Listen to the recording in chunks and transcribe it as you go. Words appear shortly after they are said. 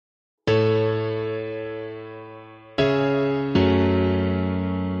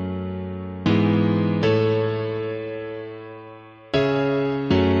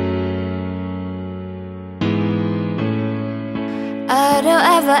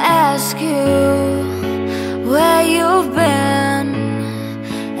ask you where you've been,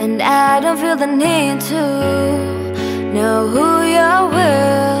 and I don't feel the need to know who you're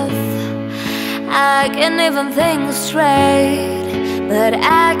with. I can't even think straight, but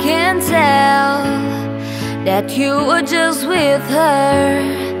I can tell that you were just with her,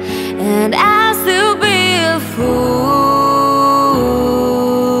 and I'll still be a fool.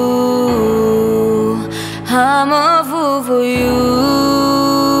 I'm a fool for you.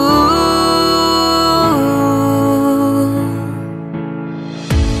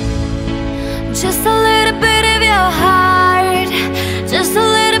 Just a little bit of your heart, just a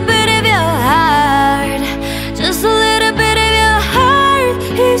little bit of your heart, just a little bit of your heart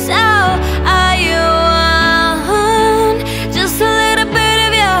is all I want. Just a little bit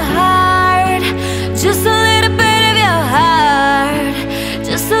of your heart, just a little bit of your heart,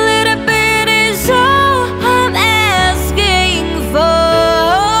 just a little bit is all I'm asking for.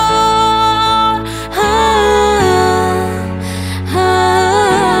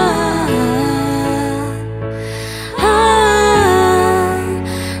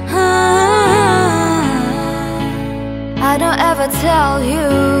 I don't ever tell you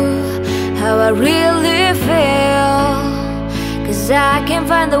how I really feel, 'cause I can't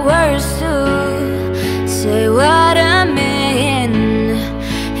find the words to say what I mean.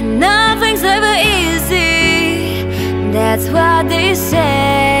 And nothing's ever easy, that's what they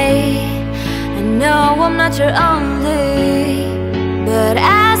say. I know I'm not your only, but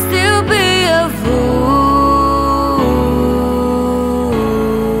I'll still be a fool.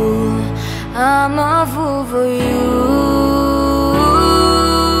 I'm a fool for you.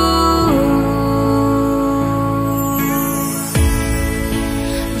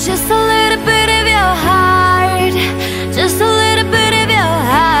 Just a little bit of your heart, just a little bit of your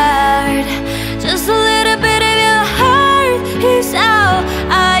heart, just a little bit of your heart is all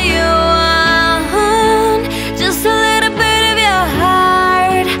I want. Just a little bit of your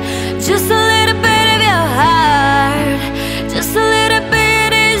heart, just a little bit of your heart, just a little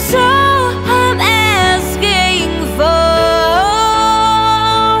bit is all I'm asking for.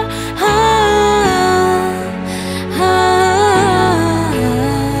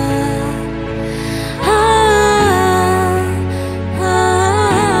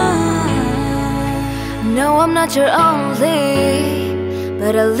 No, I'm not your only,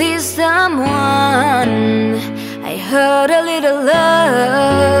 but at least I'm one. I heard a little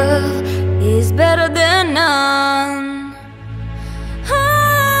love is better than none.